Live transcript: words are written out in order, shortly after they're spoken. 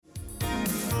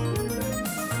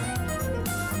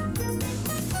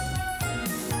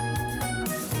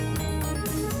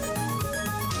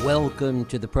Welcome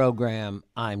to the program.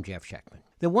 I'm Jeff Schechtman.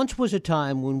 There once was a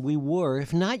time when we were,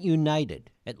 if not united,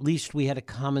 at least we had a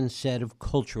common set of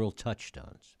cultural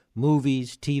touchstones.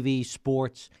 Movies, TV,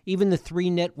 sports, even the three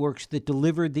networks that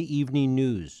delivered the evening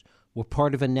news were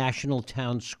part of a national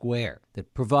town square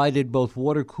that provided both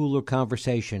water cooler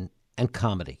conversation and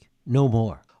comedy. No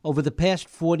more. Over the past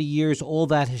 40 years, all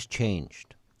that has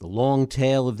changed. The long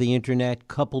tail of the internet,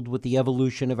 coupled with the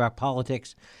evolution of our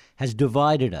politics, has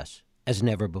divided us as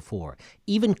never before.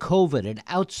 Even COVID, an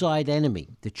outside enemy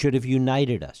that should have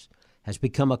united us, has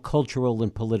become a cultural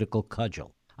and political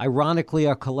cudgel. Ironically,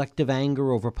 our collective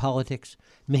anger over politics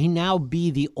may now be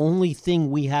the only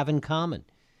thing we have in common,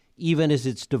 even as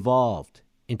it's devolved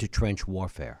into trench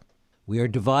warfare. We are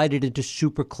divided into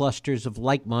superclusters of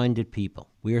like-minded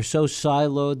people. We are so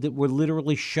siloed that we're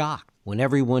literally shocked when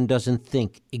everyone doesn't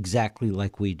think exactly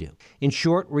like we do. In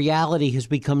short, reality has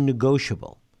become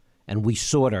negotiable, and we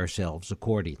sort ourselves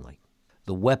accordingly.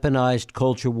 The weaponized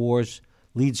culture wars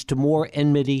leads to more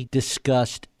enmity,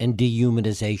 disgust, and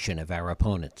dehumanization of our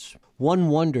opponents. One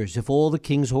wonders if all the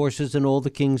king's horses and all the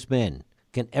king's men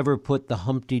can ever put the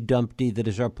Humpty Dumpty that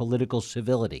is our political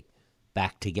civility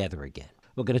back together again.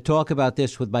 We're going to talk about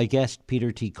this with my guest,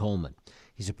 Peter T. Coleman.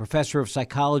 He's a professor of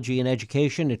psychology and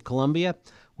education at Columbia,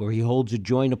 where he holds a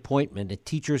joint appointment at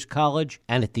Teachers College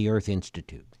and at the Earth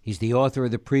Institute. He's the author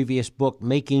of the previous book,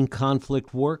 Making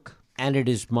Conflict Work, and it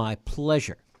is my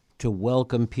pleasure to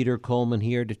welcome Peter Coleman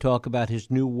here to talk about his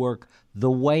new work,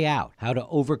 The Way Out, How to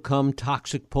Overcome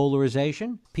Toxic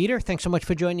Polarization. Peter, thanks so much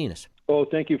for joining us. Oh,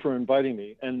 thank you for inviting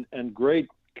me, and great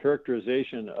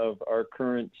characterization of our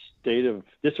current state of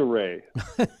disarray.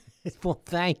 Well,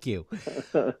 thank you.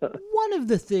 One of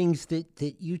the things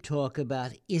that you talk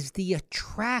about is the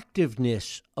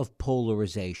attractiveness of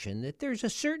polarization, that there's a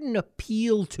certain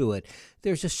appeal to it.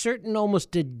 There's a certain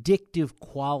almost addictive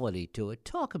quality to it.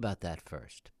 Talk about that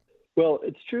first. Well,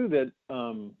 it's true that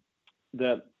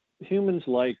that humans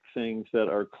like things that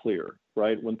are clear,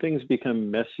 right? When things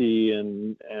become messy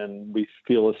and we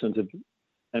feel a sense of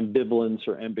ambivalence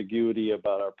or ambiguity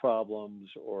about our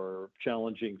problems or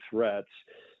challenging threats,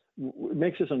 it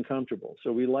makes us uncomfortable.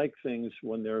 So we like things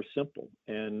when they're simple.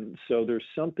 And so there's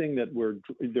something that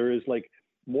there is like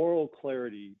moral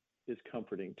clarity is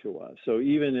comforting to us. So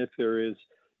even if there is,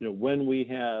 when we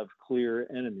have clear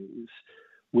enemies,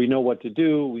 we know what to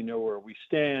do, we know where we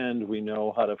stand, we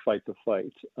know how to fight the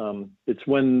fight. It's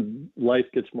when life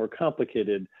gets more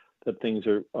complicated that things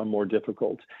are more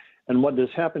difficult. And what has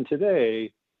happened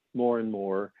today, more and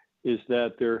more, is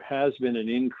that there has been an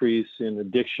increase in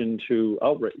addiction to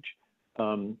outrage.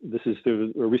 This is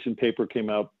a recent paper came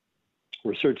out,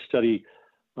 research study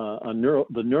on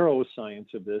the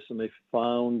neuroscience of this, and they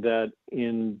found that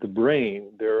in the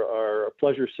brain, there are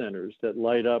pleasure centers that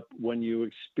light up when you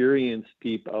experience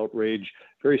deep outrage,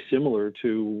 very similar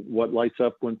to what lights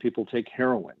up when people take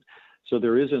heroin. So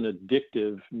there is an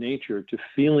addictive nature to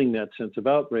feeling that sense of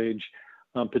outrage,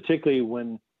 particularly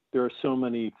when there are so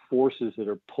many forces that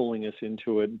are pulling us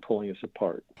into it and pulling us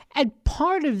apart. And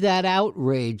part of that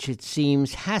outrage, it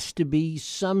seems, has to be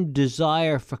some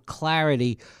desire for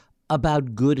clarity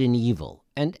about good and evil.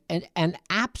 And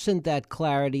absent that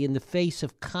clarity, in the face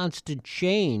of constant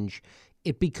change,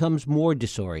 it becomes more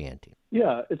disorienting.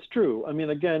 Yeah, it's true. I mean,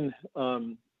 again,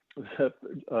 Sartre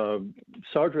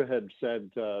had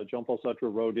said, Jean-Paul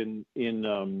Sartre wrote in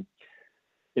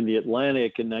the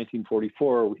Atlantic in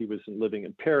 1944, he was living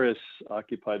in Paris,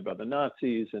 occupied by the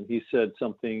Nazis, and he said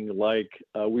something like,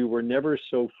 we were never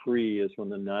so free as when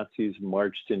the Nazis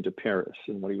marched into Paris.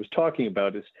 And what he was talking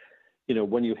about is,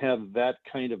 when you have that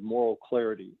kind of moral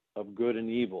clarity of good and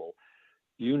evil,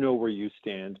 you know where you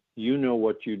stand, you know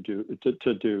what you do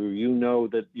to do, you know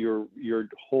that your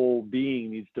whole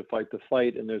being needs to fight the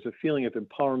fight, and there's a feeling of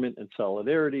empowerment and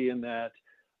solidarity in that.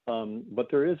 But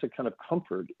there is a kind of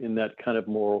comfort in that kind of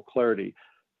moral clarity.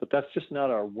 But that's just not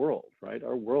our world, right?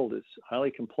 Our world is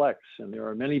highly complex, and there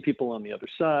are many people on the other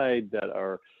side that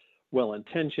are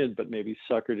well-intentioned, but maybe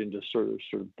suckered into sort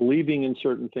of believing in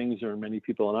certain things. There are many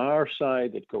people on our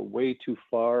side that go way too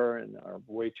far and are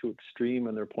way too extreme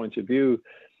in their points of view.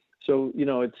 So,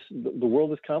 it's the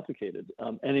world is complicated,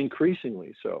 and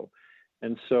increasingly so.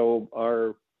 And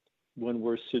so when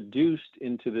we're seduced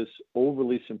into this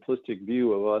overly simplistic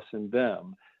view of us and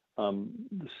them,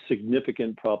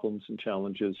 significant problems and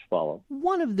challenges follow.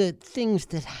 One of the things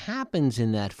that happens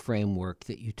in that framework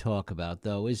that you talk about,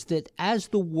 though, is that as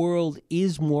the world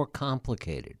is more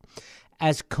complicated,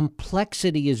 as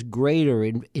complexity is greater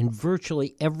in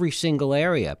virtually every single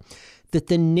area, that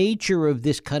the nature of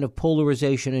this kind of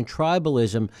polarization and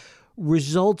tribalism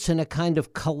results in a kind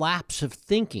of collapse of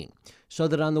thinking. So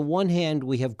that on the one hand,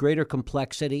 we have greater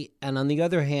complexity, and on the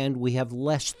other hand, we have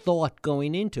less thought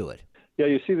going into it. Yeah,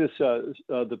 you see this,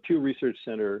 the Pew Research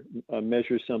Center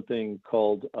measures something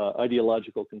called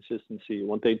ideological consistency.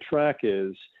 What they track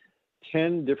is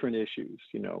 10 different issues,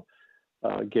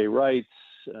 gay rights,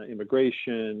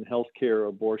 immigration, healthcare,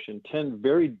 abortion, 10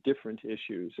 very different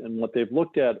issues. And what they've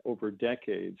looked at over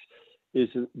decades is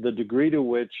the degree to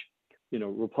which,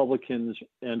 Republicans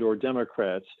and or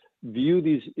Democrats view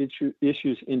these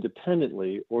issues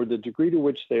independently, or the degree to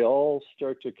which they all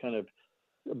start to kind of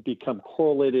become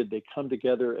correlated, they come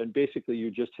together, and basically you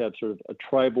just have sort of a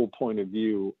tribal point of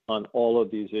view on all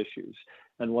of these issues.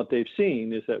 And what they've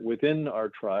seen is that within our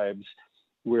tribes,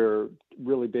 we're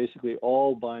really basically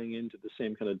all buying into the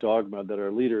same kind of dogma that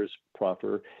our leaders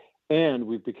proffer, and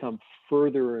we've become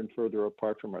further and further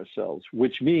apart from ourselves,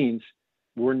 which means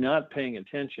we're not paying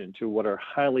attention to what are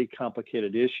highly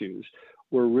complicated issues.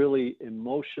 We're really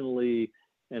emotionally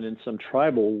and in some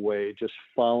tribal way just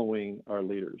following our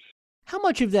leaders. How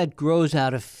much of that grows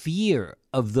out of fear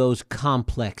of those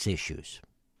complex issues?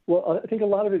 Well, I think a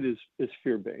lot of it is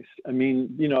fear-based. I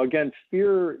mean, again,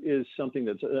 fear is something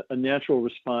that's a natural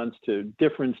response to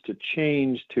difference, to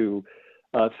change, to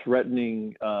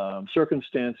threatening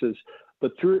circumstances.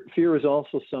 But fear is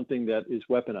also something that is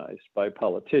weaponized by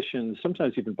politicians,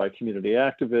 sometimes even by community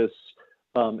activists,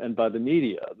 and by the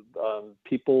media.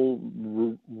 People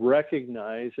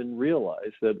recognize and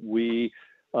realize that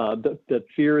that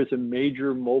fear is a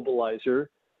major mobilizer,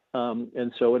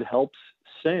 and so it helps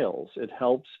sales. It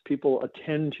helps people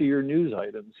attend to your news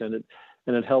items, and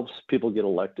it helps people get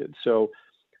elected. So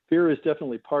fear is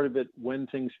definitely part of it. When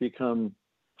things become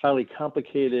highly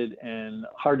complicated and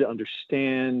hard to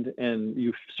understand, and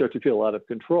you start to feel out of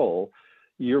control,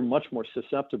 you're much more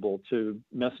susceptible to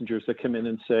messengers that come in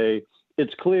and say,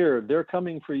 it's clear, they're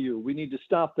coming for you. We need to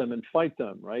stop them and fight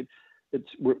them, right?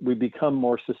 We become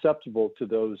more susceptible to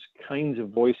those kinds of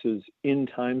voices in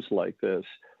times like this.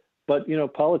 But,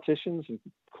 politicians and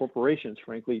corporations,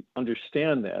 frankly,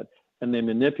 understand that, and they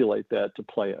manipulate that to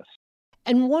play us.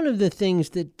 And one of the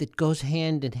things that goes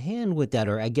hand in hand with that,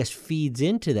 or I guess feeds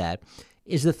into that,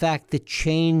 is the fact that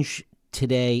change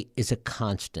today is a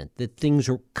constant, that things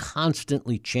are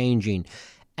constantly changing.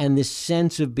 And this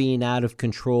sense of being out of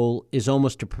control is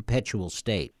almost a perpetual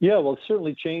state. Yeah, well,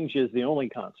 certainly change is the only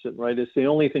constant, right? It's the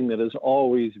only thing that has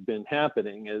always been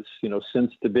happening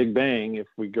since the Big Bang, if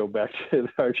we go back to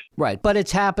our... Right, but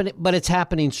it's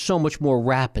happening so much more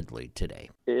rapidly today.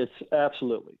 It's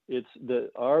absolutely.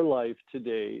 Our life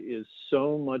today is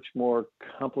so much more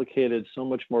complicated, so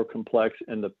much more complex,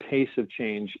 and the pace of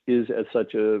change is at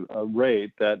such a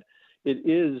rate that it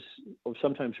is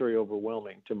sometimes very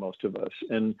overwhelming to most of us.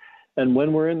 And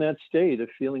when we're in that state of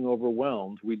feeling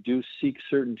overwhelmed, we do seek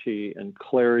certainty and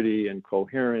clarity and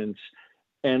coherence,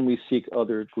 and we seek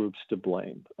other groups to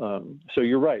blame. So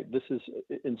you're right. This is,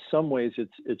 in some ways,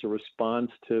 it's a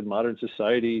response to modern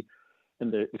society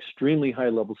and the extremely high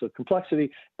levels of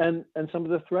complexity and some of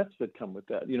the threats that come with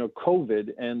that.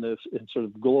 COVID and the sort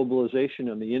of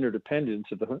globalization and the interdependence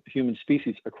of the human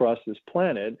species across this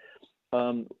planet.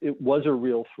 It was a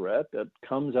real threat that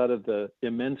comes out of the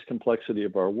immense complexity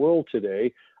of our world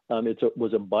today. It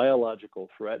was a biological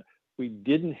threat. We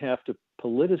didn't have to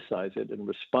politicize it and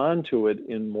respond to it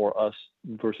in more us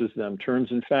versus them terms.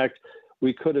 In fact,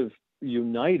 we could have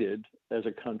united as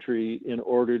a country in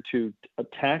order to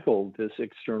tackle this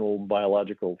external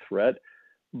biological threat.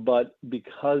 But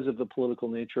because of the political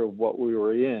nature of what we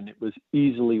were in, it was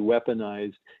easily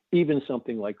weaponized, even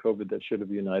something like COVID that should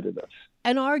have united us.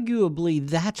 And arguably,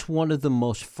 that's one of the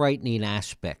most frightening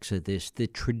aspects of this,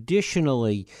 that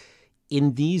traditionally,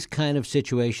 in these kind of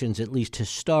situations, at least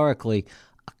historically,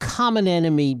 a common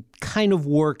enemy kind of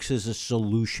works as a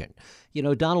solution.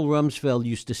 Donald Rumsfeld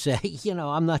used to say,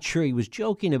 I'm not sure he was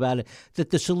joking about it, that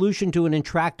the solution to an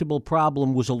intractable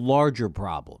problem was a larger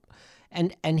problem.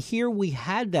 And here we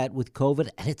had that with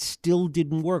COVID, and it still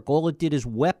didn't work. All it did is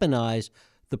weaponize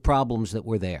the problems that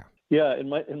were there. Yeah, in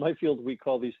my field, we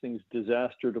call these things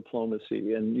disaster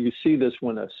diplomacy. And you see this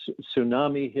when a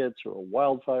tsunami hits or a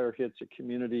wildfire hits a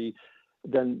community,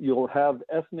 then you'll have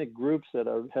ethnic groups that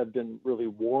have been really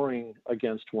warring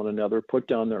against one another, put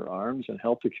down their arms and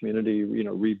help the community,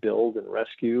 rebuild and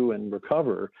rescue and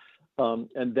recover.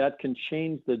 And that can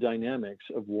change the dynamics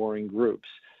of warring groups.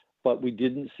 But we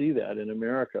didn't see that in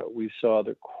America. We saw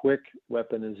the quick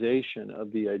weaponization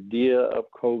of the idea of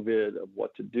COVID, of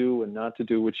what to do and not to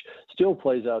do, which still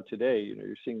plays out today.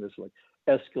 You're seeing this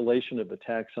escalation of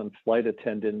attacks on flight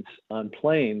attendants on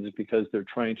planes because they're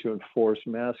trying to enforce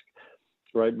mask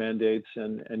mandates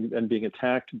and being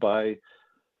attacked by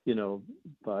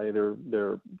by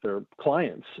their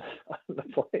clients on the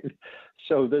plane.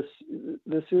 So this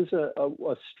is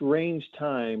a strange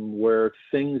time where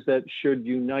things that should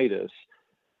unite us,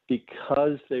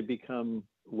 because they become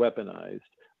weaponized,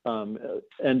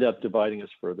 end up dividing us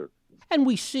further. And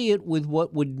we see it with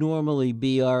what would normally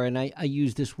be our, and I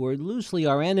use this word loosely,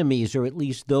 our enemies, or at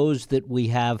least those that we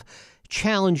have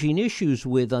challenging issues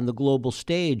with on the global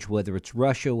stage, whether it's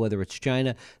Russia, whether it's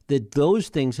China, that those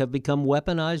things have become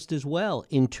weaponized as well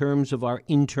in terms of our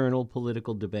internal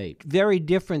political debate. Very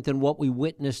different than what we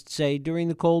witnessed, say, during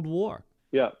the Cold War.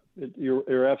 Yeah,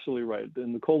 you're absolutely right.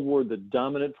 In the Cold War, the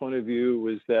dominant point of view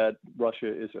was that Russia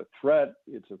is a threat.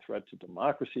 It's a threat to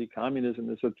democracy. Communism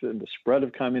is a threat. The spread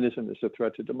of communism is a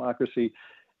threat to democracy.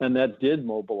 And that did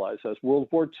mobilize us. World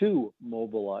War II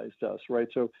mobilized us, right?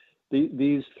 So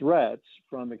these threats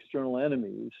from external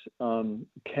enemies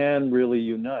can really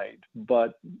unite.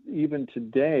 But even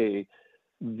today,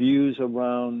 views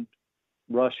around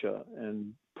Russia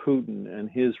and Putin and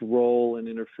his role in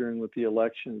interfering with the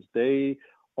elections, they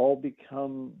all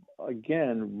become,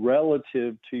 again,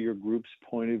 relative to your group's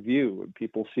point of view. And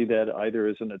people see that either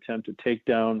as an attempt to take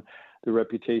down the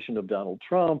reputation of Donald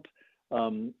Trump,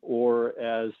 or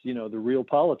as, the real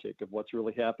politic of what's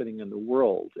really happening in the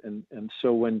world. And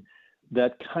so when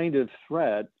that kind of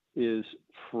threat is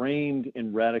framed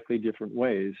in radically different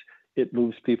ways, it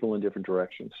moves people in different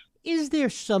directions. Is there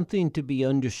something to be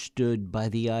understood by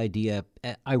the idea,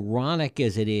 ironic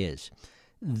as it is,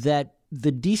 that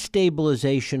the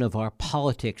destabilization of our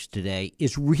politics today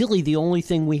is really the only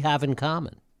thing we have in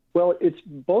common? Well, it's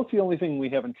both the only thing we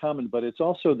have in common, but it's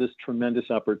also this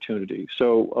tremendous opportunity.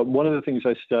 So one of the things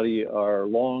I study are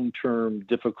long-term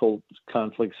difficult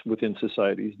conflicts within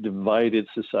societies, divided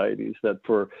societies that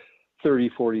for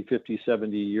 30, 40, 50,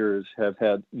 70 years have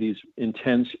had these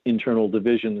intense internal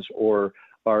divisions or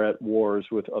are at wars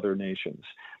with other nations.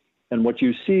 And what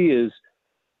you see is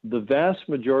the vast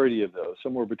majority of those,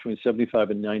 somewhere between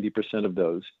 75 and 90% of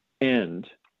those, end,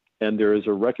 and there is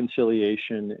a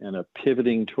reconciliation and a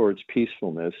pivoting towards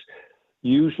peacefulness,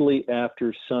 usually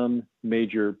after some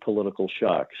major political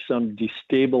shock, some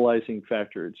destabilizing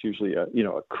factor. It's usually a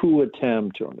coup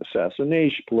attempt or an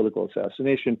assassination, political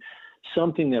assassination,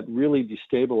 something that really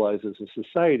destabilizes a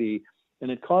society,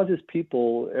 and it causes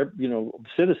people,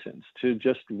 citizens, to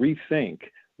just rethink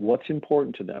what's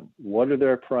important to them, what are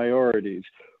their priorities,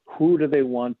 who do they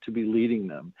want to be leading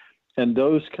them. And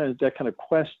that kind of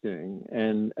questioning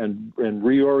and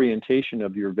reorientation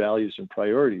of your values and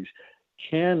priorities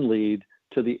can lead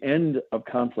to the end of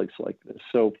conflicts like this.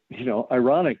 So,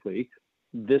 ironically,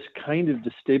 this kind of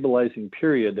destabilizing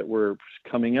period that we're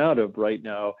coming out of right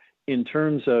now in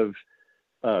terms of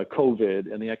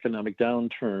COVID and the economic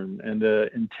downturn and the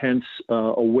intense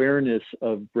awareness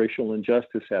of racial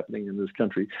injustice happening in this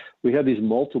country, we have these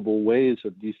multiple ways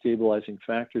of destabilizing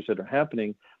factors that are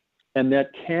happening. And that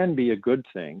can be a good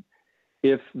thing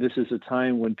if this is a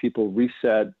time when people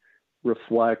reset,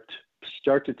 reflect,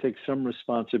 start to take some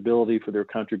responsibility for their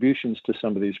contributions to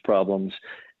some of these problems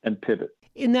and pivot.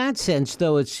 In that sense,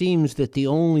 though, it seems that the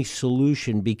only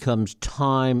solution becomes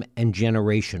time and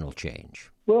generational change.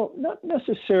 Well, not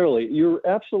necessarily. You're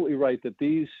absolutely right that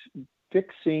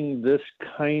fixing this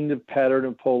kind of pattern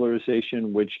of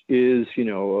polarization, which is,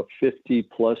 a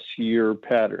 50-plus year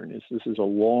pattern. This is a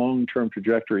long-term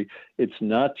trajectory. It's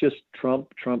not just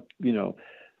Trump,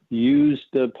 used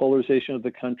the polarization of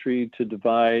the country to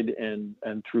divide and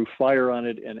threw fire on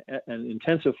it and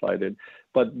intensified it.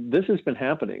 But this has been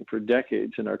happening for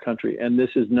decades in our country. And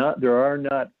there are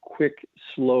not quick,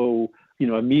 slow,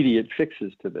 immediate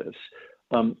fixes to this.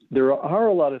 There are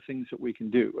a lot of things that we can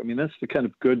do. I mean, that's the kind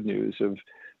of good news of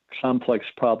complex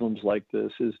problems like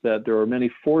this, is that there are many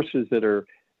forces that are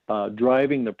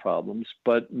driving the problems,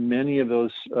 but many of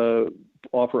those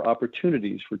offer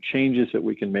opportunities for changes that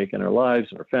we can make in our lives,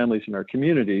 in our families, in our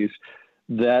communities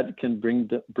that can bring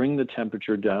the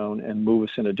temperature down and move us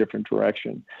in a different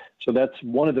direction. So that's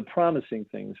one of the promising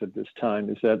things at this time,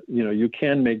 is that, you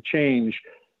can make change,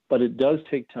 but it does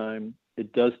take time.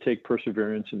 It does take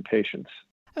perseverance and patience.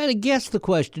 And I guess the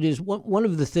question is, one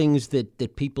of the things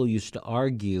that people used to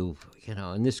argue,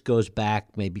 and this goes back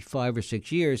maybe 5 or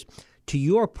 6 years, to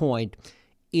your point,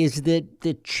 is that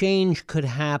the change could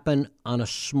happen on a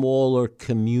smaller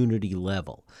community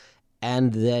level,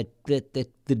 and that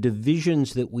the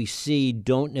divisions that we see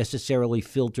don't necessarily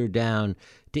filter down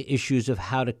to issues of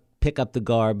how to pick up the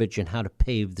garbage and how to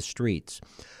pave the streets.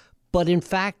 But in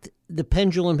fact, the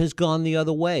pendulum has gone the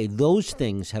other way. Those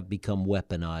things have become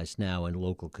weaponized now in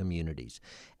local communities.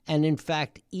 And in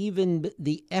fact, even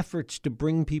the efforts to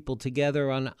bring people together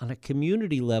on a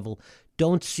community level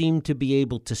don't seem to be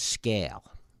able to scale.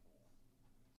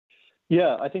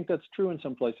 Yeah, I think that's true in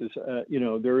some places.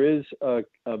 There is a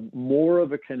more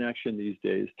of a connection these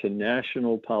days to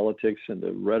national politics and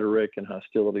the rhetoric and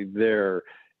hostility there,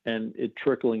 and it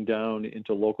trickling down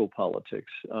into local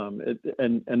politics.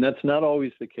 And that's not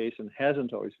always the case, and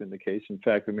hasn't always been the case. In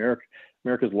fact,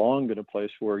 America's long been a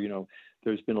place where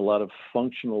there's been a lot of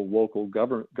functional local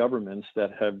governments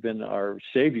that have been our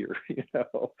savior.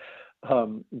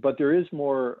 But there is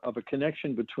more of a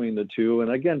connection between the two,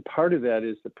 and again, part of that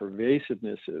is the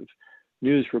pervasiveness of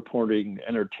news reporting,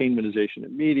 entertainmentization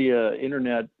of media,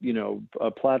 internet,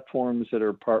 platforms that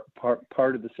are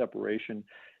part of the separation.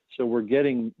 So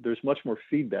there's much more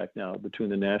feedback now between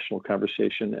the national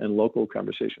conversation and local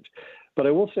conversations. But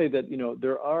I will say that,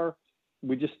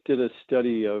 we just did a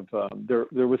study of,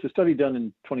 there was a study done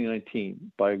in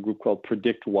 2019 by a group called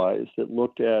PredictWise that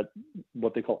looked at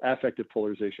what they call affective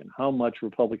polarization, how much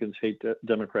Republicans hate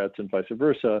Democrats and vice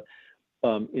versa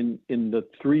in the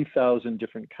 3,000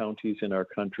 different counties in our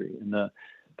country. And the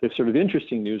sort of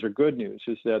interesting news or good news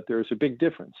is that there's a big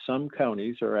difference. Some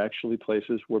counties are actually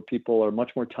places where people are much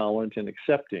more tolerant and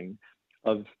accepting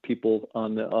of people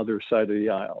on the other side of the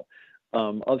aisle.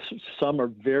 Some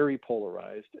are very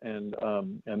polarized and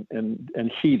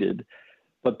heated,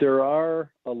 but there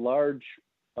are a large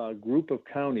group of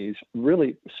counties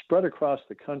really spread across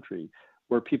the country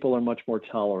where people are much more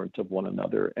tolerant of one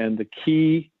another. And the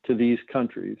key to these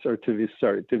countries, or to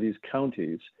these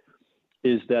counties,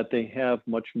 is that they have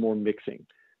much more mixing.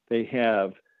 They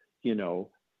have,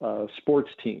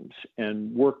 sports teams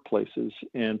and workplaces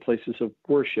and places of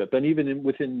worship. And even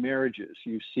within marriages,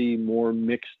 you see more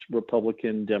mixed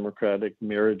Republican Democratic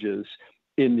marriages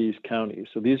in these counties.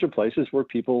 So these are places where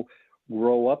people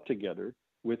grow up together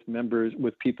with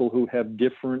people who have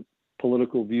different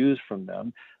political views from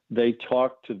them. They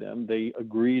talk to them, they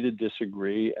agree to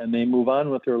disagree, and they move on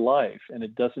with their life, and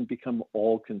it doesn't become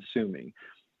all consuming.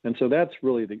 And so that's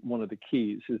really one of the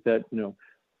keys, is that,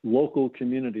 local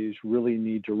communities really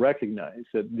need to recognize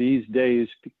that these days,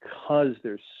 because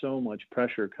there's so much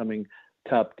pressure coming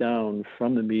top down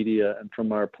from the media and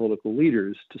from our political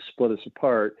leaders to split us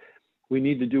apart, we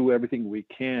need to do everything we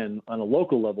can on a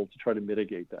local level to try to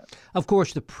mitigate that. Of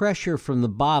course, the pressure from the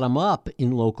bottom up in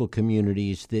local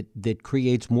communities that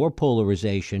creates more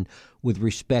polarization with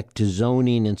respect to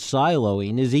zoning and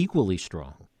siloing is equally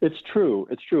strong. It's true.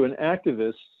 And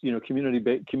activists, community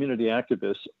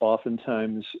activists,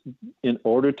 oftentimes, in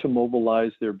order to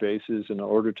mobilize their bases, in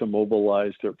order to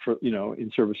mobilize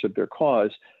in service of their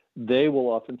cause, they will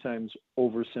oftentimes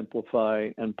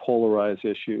oversimplify and polarize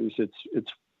issues. It's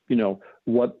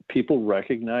what people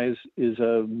recognize is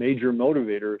a major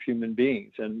motivator of human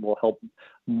beings and will help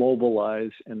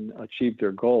mobilize and achieve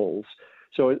their goals.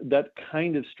 So that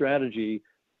kind of strategy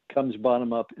comes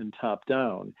bottom up and top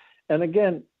down. And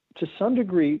again, to some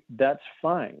degree, that's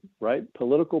fine, right?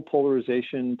 Political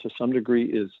polarization to some degree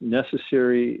is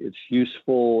necessary. It's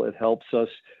useful. It helps us.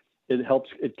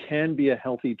 It can be a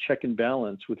healthy check and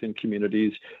balance within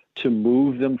communities to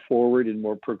move them forward in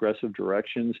more progressive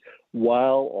directions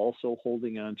while also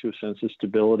holding on to a sense of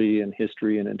stability and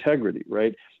history and integrity,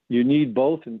 right? You need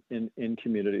both in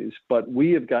communities, but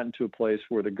we have gotten to a place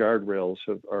where the guardrails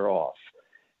are off.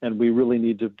 And we really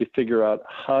need to figure out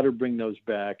how to bring those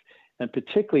back. And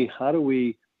particularly, how do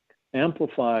we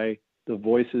amplify the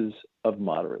voices of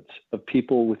moderates, of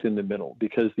people within the middle?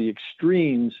 Because the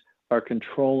extremes are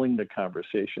controlling the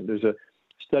conversation. There's a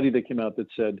study that came out that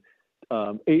said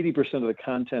 80% of the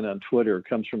content on Twitter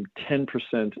comes from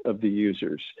 10% of the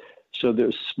users. So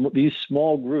these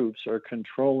small groups are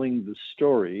controlling the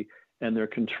story, and they're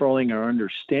controlling our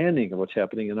understanding of what's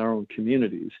happening in our own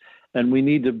communities. And we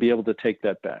need to be able to take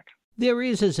that back. There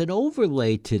is, as an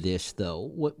overlay to this,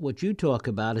 though, what you talk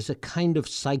about is a kind of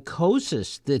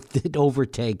psychosis that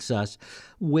overtakes us,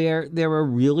 where there are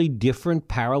really different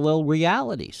parallel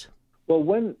realities. Well,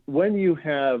 when you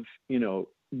have,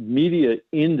 media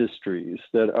industries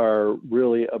that are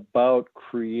really about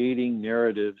creating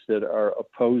narratives that are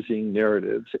opposing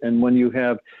narratives, and when you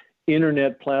have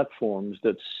internet platforms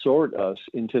that sort us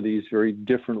into these very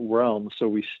different realms, so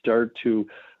we start to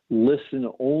listen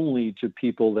only to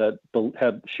people that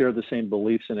share the same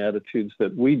beliefs and attitudes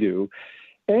that we do.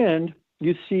 And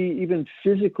you see even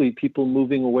physically people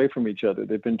moving away from each other.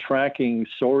 They've been tracking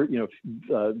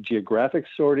geographic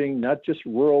sorting, not just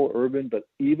rural, urban, but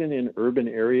even in urban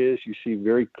areas. You see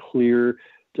very clear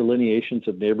delineations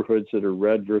of neighborhoods that are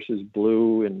red versus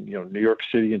blue in New York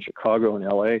City and Chicago and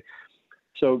LA.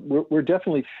 So we're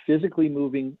definitely physically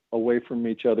moving away from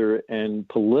each other and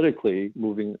politically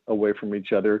moving away from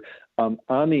each other on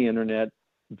the internet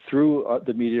through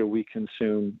the media we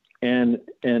consume and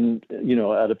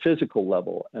at a physical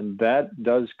level. And that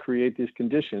does create these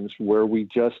conditions where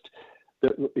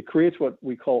it creates what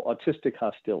we call autistic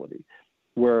hostility,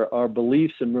 where our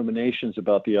beliefs and ruminations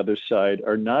about the other side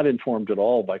are not informed at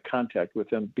all by contact with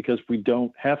them because we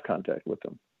don't have contact with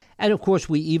them. And of course,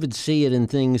 we even see it in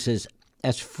things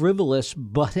as frivolous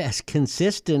but as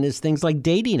consistent as things like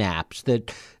dating apps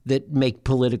that make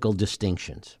political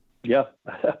distinctions. Yeah,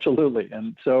 absolutely.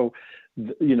 And so,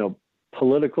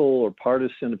 political or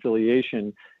partisan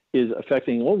affiliation is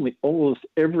affecting almost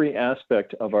every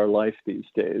aspect of our life these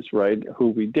days, right? Who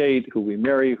we date, who we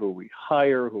marry, who we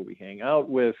hire, who we hang out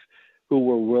with, who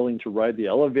we're willing to ride the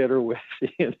elevator with.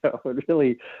 It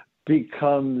really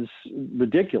becomes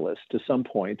ridiculous to some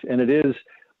point. And it is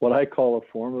what I call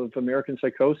a form of American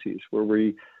psychosis, where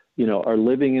we, are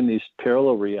living in these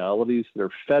parallel realities that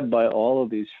are fed by all of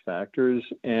these factors,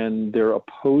 and they're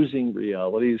opposing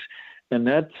realities. And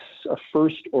that's a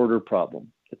first order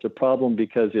problem. It's a problem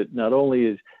because it not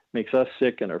only makes us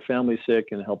sick and our family sick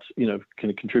and helps,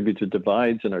 can contribute to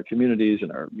divides in our communities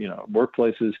and our,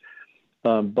 workplaces,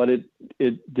 but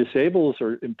it disables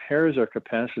or impairs our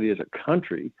capacity as a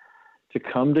country to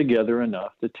come together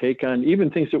enough to take on even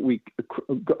things that we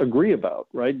agree about,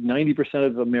 right? 90%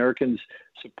 of Americans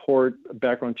support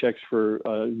background checks for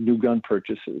new gun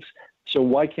purchases. So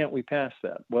why can't we pass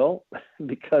that? Well,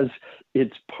 because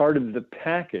it's part of the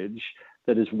package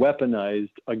that is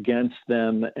weaponized against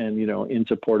them and, in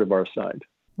support of our side.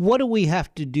 What do we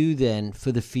have to do then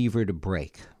for the fever to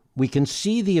break? We can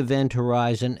see the event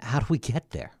horizon. How do we get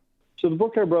there? So the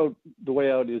book I wrote, The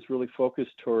Way Out, is really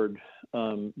focused toward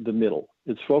the middle.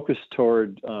 It's focused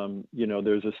toward,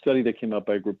 there's a study that came out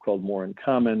by a group called More in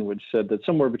Common, which said that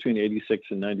somewhere between 86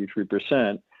 and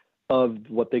 93% of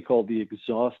what they call the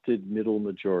exhausted middle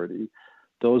majority,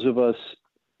 those of us,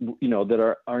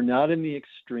 that are not in the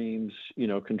extremes,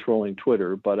 controlling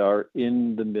Twitter, but are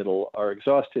in the middle, are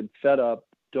exhausted, fed up,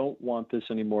 don't want this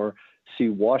anymore, see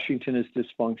Washington as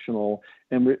dysfunctional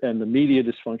and the media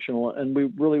dysfunctional, and we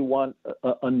really want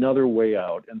another way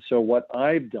out. And so what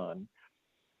I've done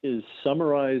is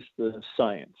summarize the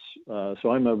science.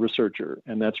 So I'm a researcher,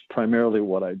 and that's primarily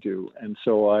what I do. And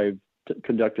so I've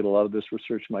conducted a lot of this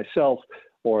research myself,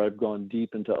 or I've gone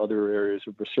deep into other areas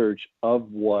of research of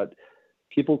what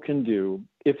people can do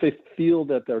if they feel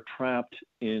that they're trapped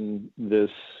in this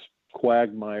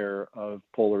quagmire of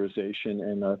polarization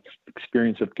and an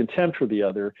experience of contempt for the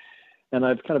other. And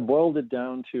I've kind of boiled it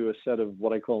down to a set of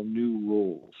what I call new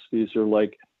rules. These are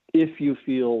like, if you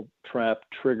feel trapped,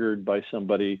 triggered by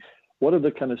somebody, what are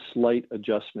the kind of slight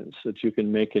adjustments that you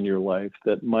can make in your life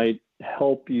that might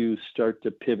help you start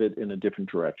to pivot in a different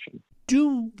direction?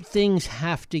 Do things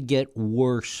have to get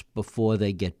worse before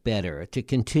they get better? To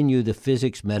continue the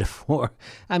physics metaphor,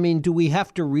 I mean, do we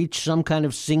have to reach some kind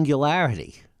of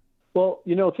singularity? Well,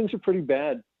 things are pretty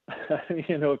bad.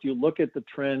 If you look at the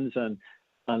trends on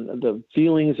the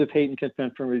feelings of hate and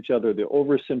contempt from each other, the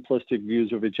oversimplistic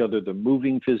views of each other, the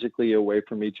moving physically away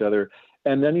from each other,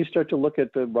 and then you start to look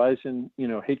at the rise in,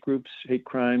 hate groups, hate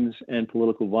crimes, and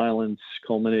political violence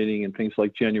culminating in things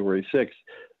like January 6th,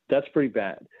 that's pretty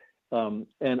bad. And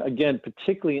again,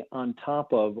 particularly on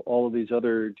top of all of these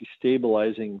other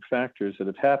destabilizing factors that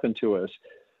have happened to us,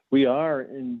 we are,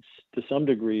 to some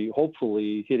degree,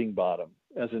 hopefully hitting bottom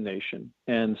as a nation.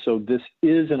 And so this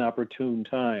is an opportune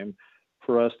time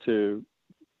for us to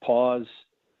pause,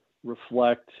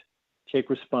 reflect, take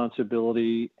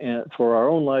responsibility for our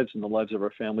own lives and the lives of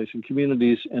our families and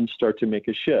communities, and start to make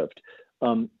a shift.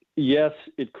 Yes,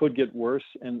 it could get worse,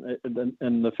 and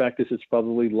the fact is it's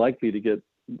probably likely to get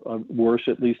worse.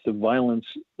 At least the violence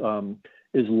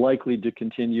is likely to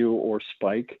continue or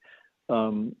spike.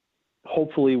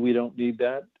 Hopefully we don't need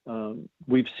that.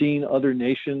 We've seen other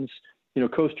nations,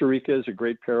 Costa Rica is a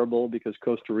great parable because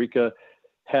Costa Rica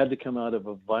had to come out of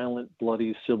a violent,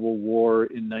 bloody civil war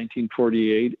in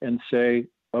 1948 and say,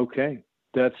 okay,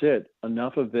 that's it.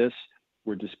 Enough of this.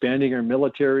 We're disbanding our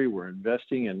military. We're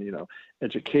investing in,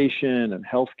 education and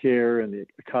healthcare and the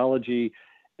ecology,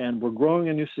 and we're growing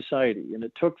a new society. And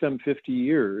it took them 50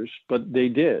 years, but they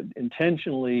did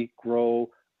intentionally grow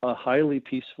a highly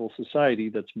peaceful society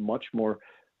that's much more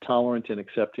tolerant and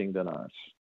accepting than us.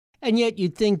 And yet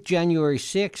you'd think January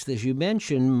 6th, as you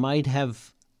mentioned, might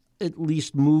have at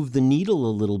least moved the needle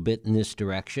a little bit in this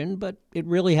direction, but it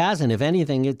really hasn't. If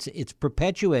anything, it's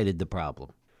perpetuated the problem.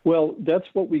 Well, that's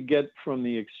what we get from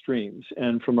the extremes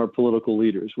and from our political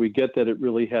leaders. We get that it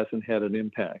really hasn't had an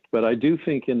impact. But I do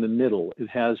think in the middle, it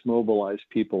has mobilized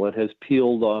people. It has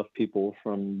peeled off people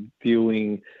from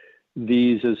viewing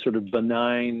these as sort of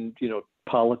benign,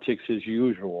 politics as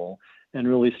usual, and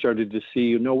really started to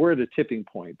see, we're at a tipping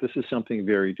point. This is something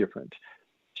very different.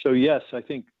 So, yes, I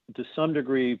think to some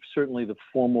degree, certainly the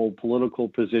formal political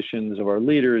positions of our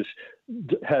leaders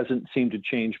hasn't seemed to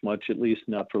change much, at least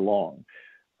not for long.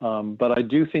 But I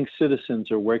do think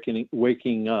citizens are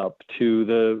waking up to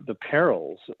the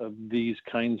perils of these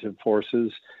kinds of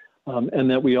forces, and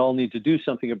that we all need to do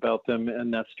something about them,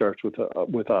 and that starts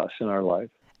with us in our life.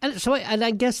 And so,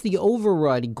 I guess the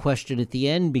overriding question at the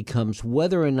end becomes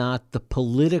whether or not the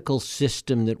political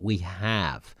system that we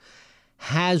have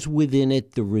has within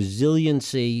it the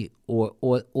resiliency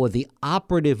or the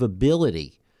operative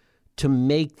ability to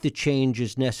make the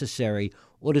changes necessary,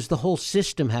 or does the whole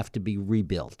system have to be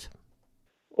rebuilt?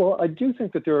 Well, I do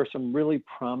think that there are some really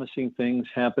promising things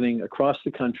happening across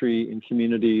the country in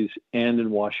communities and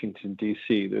in Washington,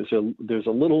 D.C. There's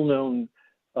a little-known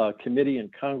committee in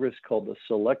Congress called the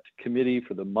Select Committee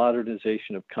for the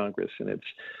Modernization of Congress, and it's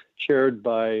chaired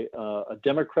by a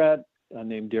Democrat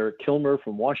named Derek Kilmer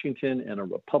from Washington, and a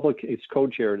Republican. It's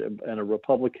co-chaired, and a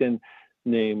Republican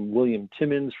named William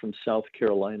Timmons from South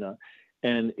Carolina.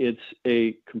 And it's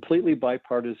a completely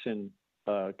bipartisan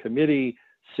committee,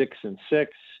 6 and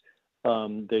 6.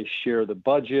 They share the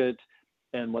budget,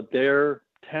 and what their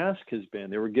task has been,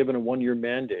 they were given a 1-year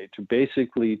mandate to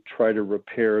basically try to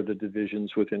repair the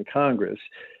divisions within Congress.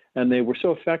 And they were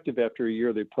so effective after a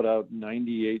year, they put out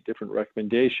 98 different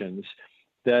recommendations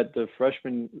that the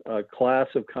freshman class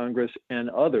of Congress and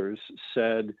others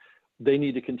said they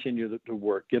need to continue to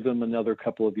work, give them another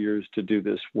couple of years to do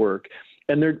this work.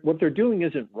 And what they're doing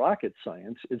isn't rocket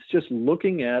science. It's just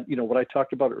looking at, what I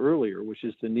talked about earlier, which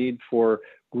is the need for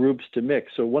groups to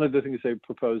mix. So one of the things they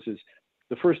propose is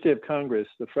the first day of Congress,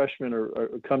 the freshmen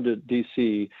come to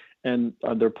D.C. and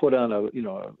they're put on a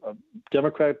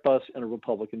Democratic bus and a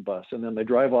Republican bus, and then they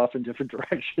drive off in different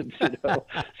directions.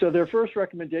 So their first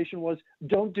recommendation was,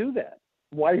 don't do that.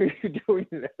 Why are you doing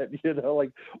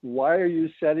that? Why are you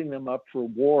setting them up for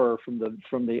war from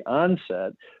the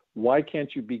onset? Why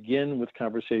can't you begin with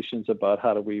conversations about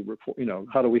how do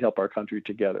we help our country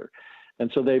together? And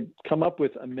so they've come up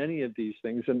with many of these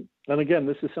things. And again,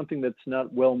 this is something that's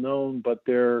not well known, but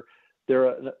they're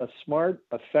a smart,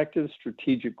 effective,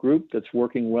 strategic group that's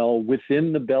working well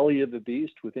within the belly of the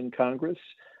beast, within Congress,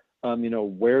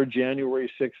 where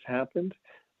January 6th happened.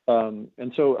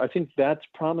 And so I think that's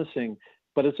promising.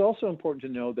 But it's also important to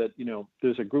know that,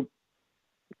 there's a group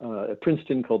at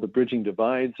Princeton called the Bridging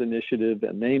Divides Initiative,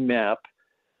 and they map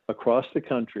across the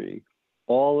country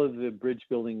all of the bridge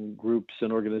building groups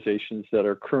and organizations that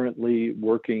are currently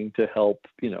working to help,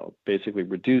 basically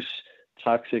reduce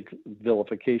toxic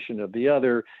vilification of the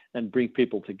other and bring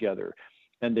people together.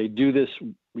 And they do this,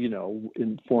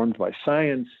 informed by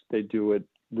science. They do it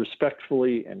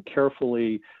respectfully and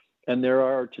carefully. And there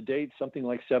are to date something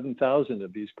like 7,000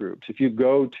 of these groups. If you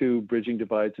go to Bridging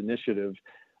Divides Initiative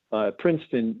at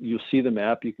Princeton, you'll see the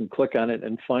map. You can click on it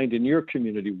and find in your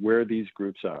community where these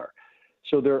groups are.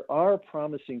 So there are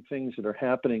promising things that are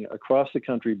happening across the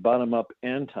country, bottom up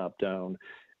and top down.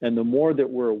 And the more that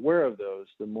we're aware of those,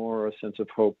 the more a sense of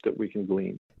hope that we can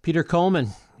glean. Peter Coleman,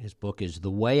 his book is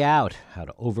The Way Out, How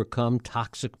to Overcome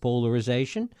Toxic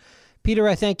Polarization. Peter,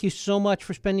 I thank you so much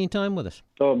for spending time with us.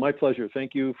 Oh, my pleasure.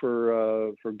 Thank you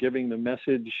for giving the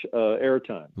message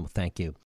airtime. Well, thank you.